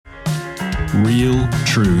Real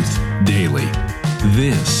truth daily.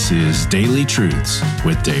 This is Daily Truths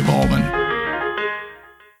with Dave Ahlman.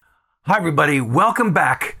 Hi, everybody. Welcome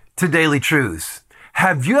back to Daily Truths.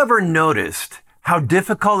 Have you ever noticed how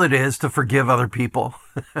difficult it is to forgive other people?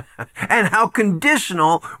 And how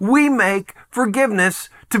conditional we make forgiveness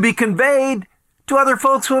to be conveyed to other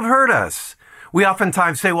folks who have hurt us? We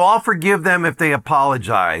oftentimes say, well, I'll forgive them if they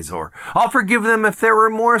apologize, or I'll forgive them if they're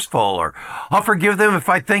remorseful, or I'll forgive them if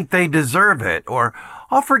I think they deserve it, or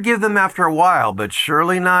I'll forgive them after a while, but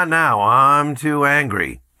surely not now. I'm too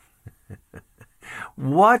angry.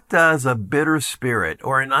 What does a bitter spirit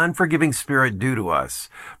or an unforgiving spirit do to us?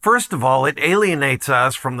 First of all, it alienates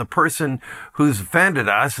us from the person who's offended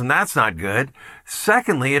us, and that's not good.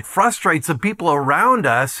 Secondly, it frustrates the people around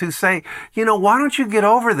us who say, why don't you get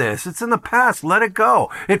over this? It's in the past. Let it go.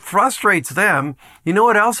 It frustrates them. You know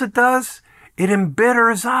what else it does? It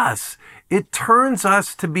embitters us. It turns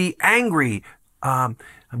us to be angry,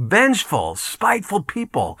 vengeful, spiteful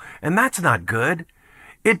people, and that's not good.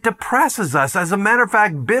 It depresses us. As a matter of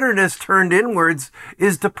fact, bitterness turned inwards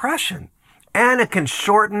is depression, and it can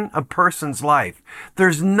shorten a person's life.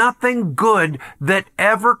 There's nothing good that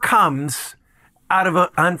ever comes out of an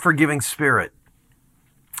unforgiving spirit.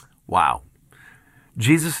 Wow.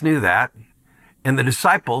 Jesus knew that, and the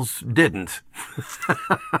disciples didn't.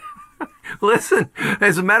 Listen,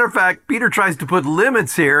 as a matter of fact, Peter tries to put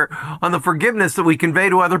limits here on the forgiveness that we convey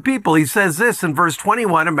to other people. He says this in verse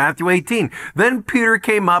 21 of Matthew 18. Then Peter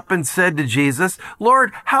came up and said to Jesus,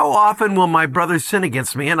 Lord, how often will my brother sin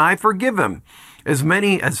against me and I forgive him? As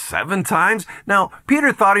many as 7 times? Now,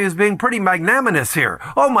 Peter thought he was being pretty magnanimous here.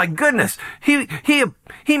 Oh my goodness. He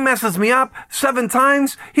messes me up 7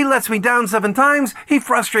 times. He lets me down 7 times. He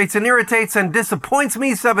frustrates and irritates and disappoints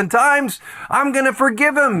me 7 times. I'm going to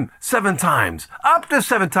forgive him 7 times. Up to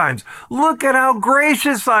 7 times. Look at how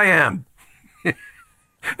gracious I am.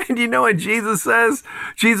 And you know what Jesus says?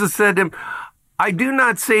 Jesus said to him, I do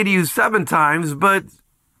not say to you 7 times, but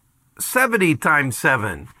 70 times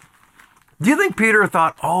 7. Do you think Peter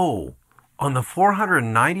thought, on the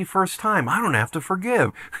 491st time, I don't have to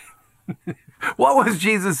forgive? What was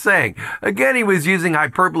Jesus saying? Again, he was using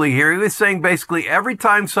hyperbole here. He was saying basically every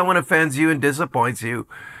time someone offends you and disappoints you,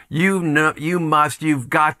 you've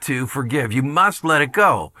got to forgive. You must let it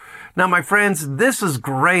go. Now, my friends, this is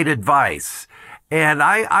great advice. And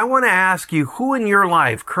I want to ask you, who in your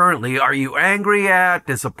life currently are you angry at,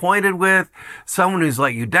 disappointed with, someone who's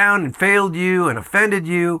let you down and failed you and offended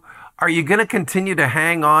you? Are you going to continue to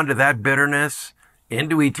hang on to that bitterness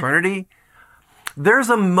into eternity? There's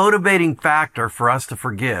a motivating factor for us to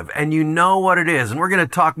forgive, and you know what it is. And we're going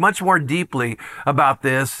to talk much more deeply about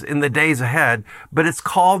this in the days ahead, but it's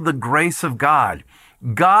called the grace of God.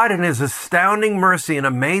 God, in his astounding mercy and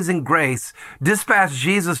amazing grace, dispatched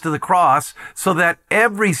Jesus to the cross so that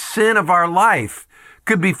every sin of our life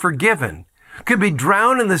could be forgiven, could be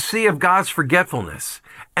drowned in the sea of God's forgetfulness.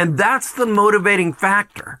 And that's the motivating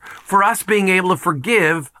factor for us being able to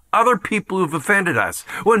forgive other people who've offended us.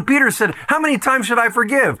 When Peter said, how many times should I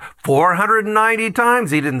forgive? 490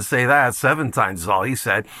 times. He didn't say that. 7 times is all he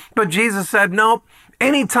said. But Jesus said, nope.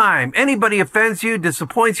 Anytime anybody offends you,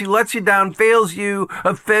 disappoints you, lets you down, fails you,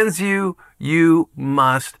 offends you, you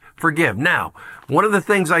must forgive. Now, one of the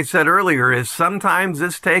things I said earlier is sometimes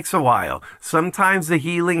this takes a while. Sometimes the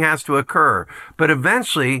healing has to occur, but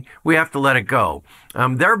eventually we have to let it go.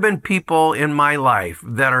 There have been people in my life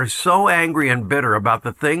that are so angry and bitter about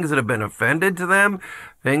the things that have been offended to them,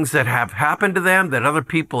 things that have happened to them that other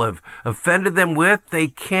people have offended them with. They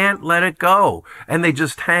can't let it go. And they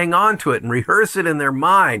just hang on to it and rehearse it in their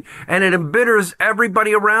mind. And it embitters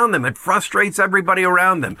everybody around them. It frustrates everybody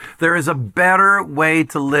around them. There is a better way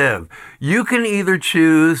to live. You can either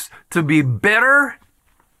choose to be bitter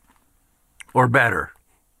or better.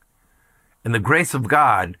 And the grace of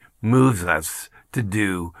God moves us to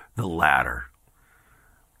do the latter.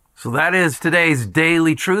 So that is today's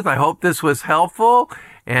Daily Truth. I hope this was helpful.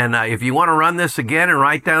 And if you want to run this again and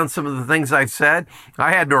write down some of the things I've said,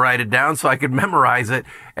 I had to write it down so I could memorize it.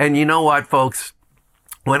 And you know what, folks?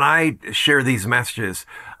 When I share these messages,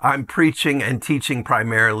 I'm preaching and teaching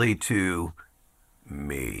primarily to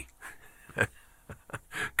me.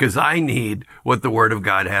 Because I need what the Word of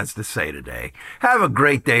God has to say today. Have a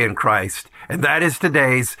great day in Christ. And that is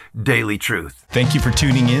today's Daily Truth. Thank you for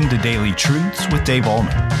tuning in to Daily Truths with Dave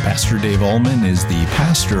Ahlman. Pastor Dave Ahlman is the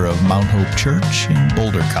pastor of Mount Hope Church in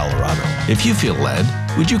Boulder, Colorado. If you feel led,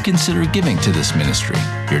 would you consider giving to this ministry?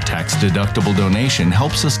 Your tax-deductible donation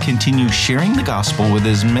helps us continue sharing the gospel with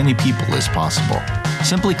as many people as possible.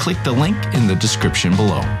 Simply click the link in the description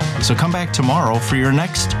below. So come back tomorrow for your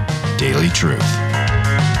next Daily Truth.